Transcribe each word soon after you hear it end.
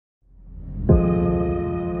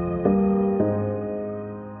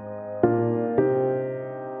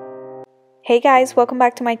Hey guys, welcome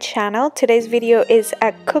back to my channel. Today's video is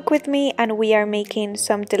a cook with me and we are making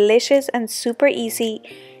some delicious and super easy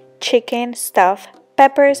chicken stuffed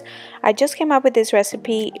peppers. I just came up with this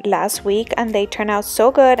recipe last week and they turned out so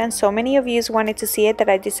good and so many of you wanted to see it that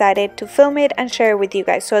I decided to film it and share it with you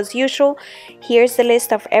guys. So as usual, here's the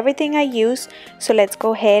list of everything I use. So let's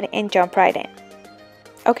go ahead and jump right in.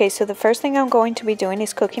 Okay, so the first thing I'm going to be doing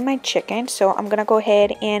is cooking my chicken. So I'm gonna go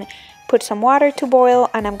ahead and put some water to boil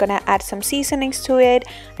and I'm gonna add some seasonings to it.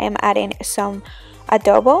 I am adding some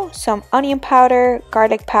adobo, some onion powder,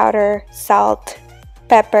 garlic powder, salt,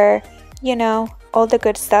 pepper, you know, all the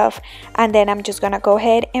good stuff. And then I'm just gonna go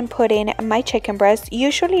ahead and put in my chicken breast.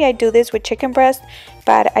 Usually I do this with chicken breast,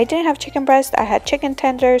 but I didn't have chicken breast. I had chicken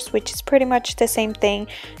tenders, which is pretty much the same thing.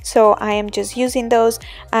 So I am just using those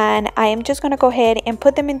and I am just gonna go ahead and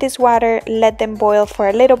put them in this water, let them boil for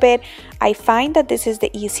a little bit. I find that this is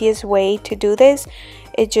the easiest way to do this.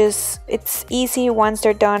 It's easy. Once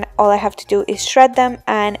they're done, all I have to do is shred them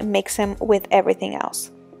and mix them with everything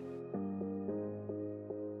else.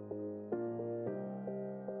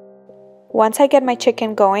 Once I get my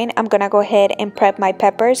chicken going, I'm gonna go ahead and prep my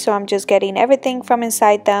peppers. So I'm just getting everything from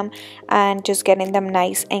inside them and just getting them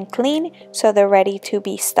nice and clean so they're ready to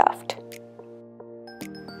be stuffed.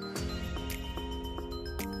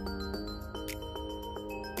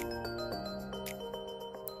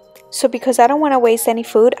 So because I don't want to waste any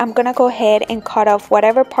food, I'm going to go ahead and cut off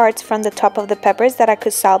whatever parts from the top of the peppers that I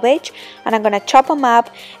could salvage. And I'm going to chop them up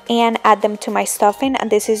and add them to my stuffing. And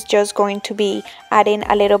this is just going to be adding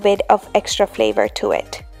a little bit of extra flavor to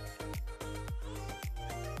it.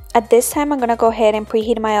 At this time, I'm going to go ahead and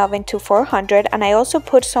preheat my oven to 400. And I also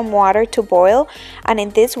put some water to boil. And in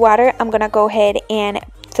this water, I'm going to go ahead and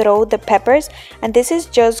throw the peppers. And this is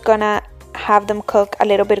just going to have them cook a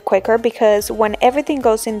little bit quicker because when everything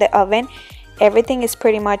goes in the oven, everything is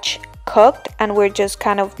pretty much cooked and we're just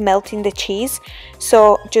kind of melting the cheese.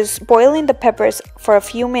 So just boiling the peppers for a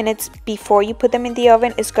few minutes before you put them in the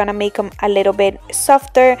oven is gonna make them a little bit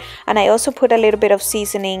softer. And I also put a little bit of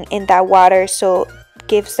seasoning in that water so it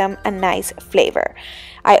gives them a nice flavor.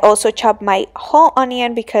 I also chop my whole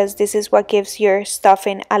onion because this is what gives your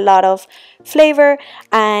stuffing a lot of flavor,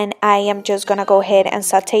 and I am just gonna go ahead and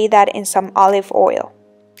saute that in some olive oil.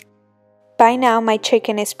 By now my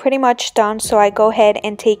chicken is pretty much done, so I go ahead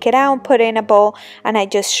and take it out and put it in a bowl and I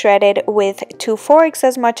just shred it with 2 forks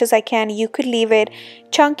as much as I can. You could leave it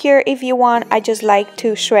chunkier if you want. I just like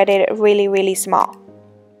to shred it really small.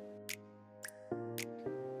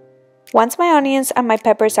 Once my onions and my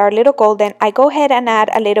peppers are a little golden, I go ahead and add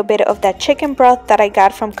a little bit of that chicken broth that I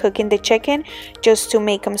got from cooking the chicken just to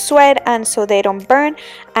make them sweat and so they don't burn.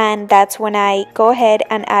 And that's when I go ahead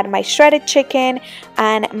and add my shredded chicken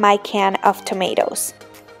and my can of tomatoes.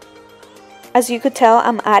 As you could tell,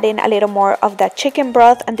 I'm adding a little more of that chicken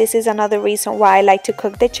broth, and this is another reason why I like to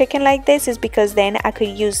cook the chicken like this, is because then I could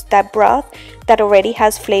use that broth that already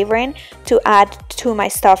has flavor in to add to my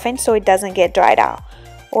stuffing so it doesn't get dried out.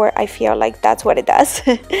 Or I feel like that's what it does.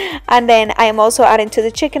 And then I am also adding to the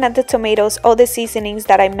chicken and the tomatoes all the seasonings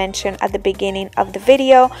that I mentioned at the beginning of the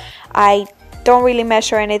video. I don't really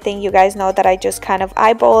measure anything. You guys know that I just kind of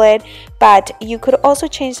eyeball it, but you could also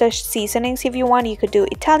change the seasonings if you want. You could do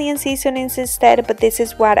Italian seasonings instead, but this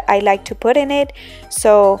is what I like to put in it.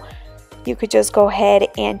 So you could just go ahead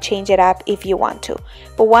and change it up if you want to.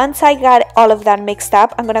 But once I got all of that mixed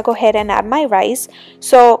up, I'm gonna go ahead and add my rice.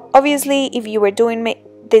 So obviously if you were doing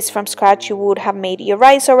this from scratch, you would have made your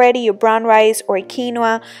rice already, your brown rice or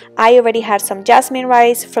quinoa. I already had some jasmine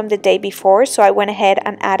rice from the day before, so I went ahead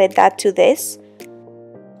and added that to this.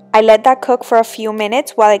 I let that cook for a few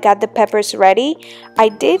minutes while I got the peppers ready. I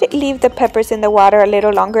did leave the peppers in the water a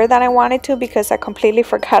little longer than I wanted to because I completely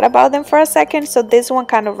forgot about them for a second, so this one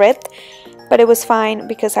kind of ripped, but it was fine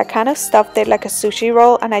because I kind of stuffed it like a sushi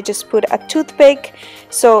roll and I just put a toothpick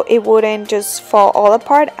so it wouldn't just fall all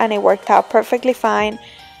apart, and it worked out perfectly fine.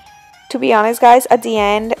 To be honest guys, at the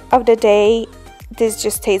end of the day, this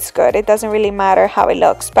just tastes good. It doesn't really matter how it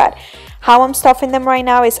looks, but how I'm stuffing them right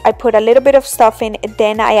now is I put a little bit of stuffing,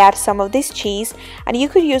 then I add some of this cheese, and you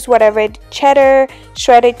could use whatever cheddar,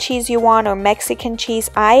 shredded cheese you want, or Mexican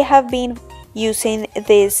cheese. I have been using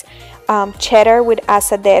this cheddar with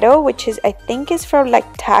asadero, which is, I think is for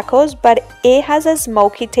like tacos, but it has a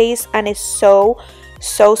smoky taste and it's so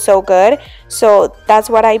good. So that's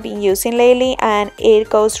what I've been using lately, and it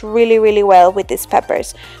goes really well with these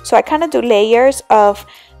peppers. So I kind of do layers of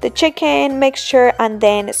the chicken mixture and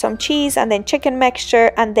then some cheese and then chicken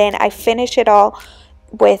mixture, and then I finish it all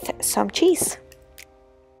with some cheese.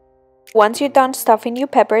 Once you're done stuffing your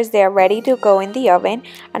peppers, they are ready to go in the oven.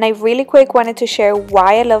 And I really quick wanted to share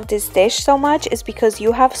why I love this dish so much is because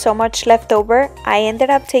you have so much left over. I ended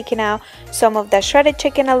up taking out some of the shredded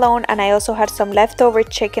chicken alone, and I also had some leftover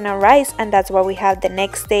chicken and rice, and that's what we have the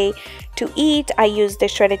next day to eat. I used the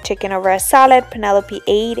shredded chicken over a salad. Penelope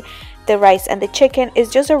ate the rice and the chicken.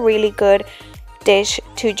 It's just a really good dish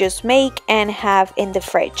to just make and have in the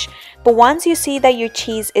fridge. But once you see that your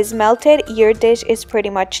cheese is melted, your dish is pretty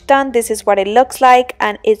much done. This is what it looks like,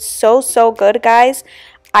 and it's so good, guys.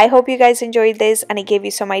 I hope you guys enjoyed this and it gave you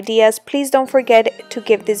some ideas. Please don't forget to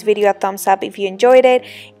give this video a thumbs up if you enjoyed it,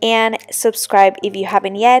 and subscribe if you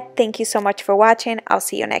haven't yet. Thank you so much for watching. I'll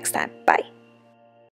see you next time. Bye.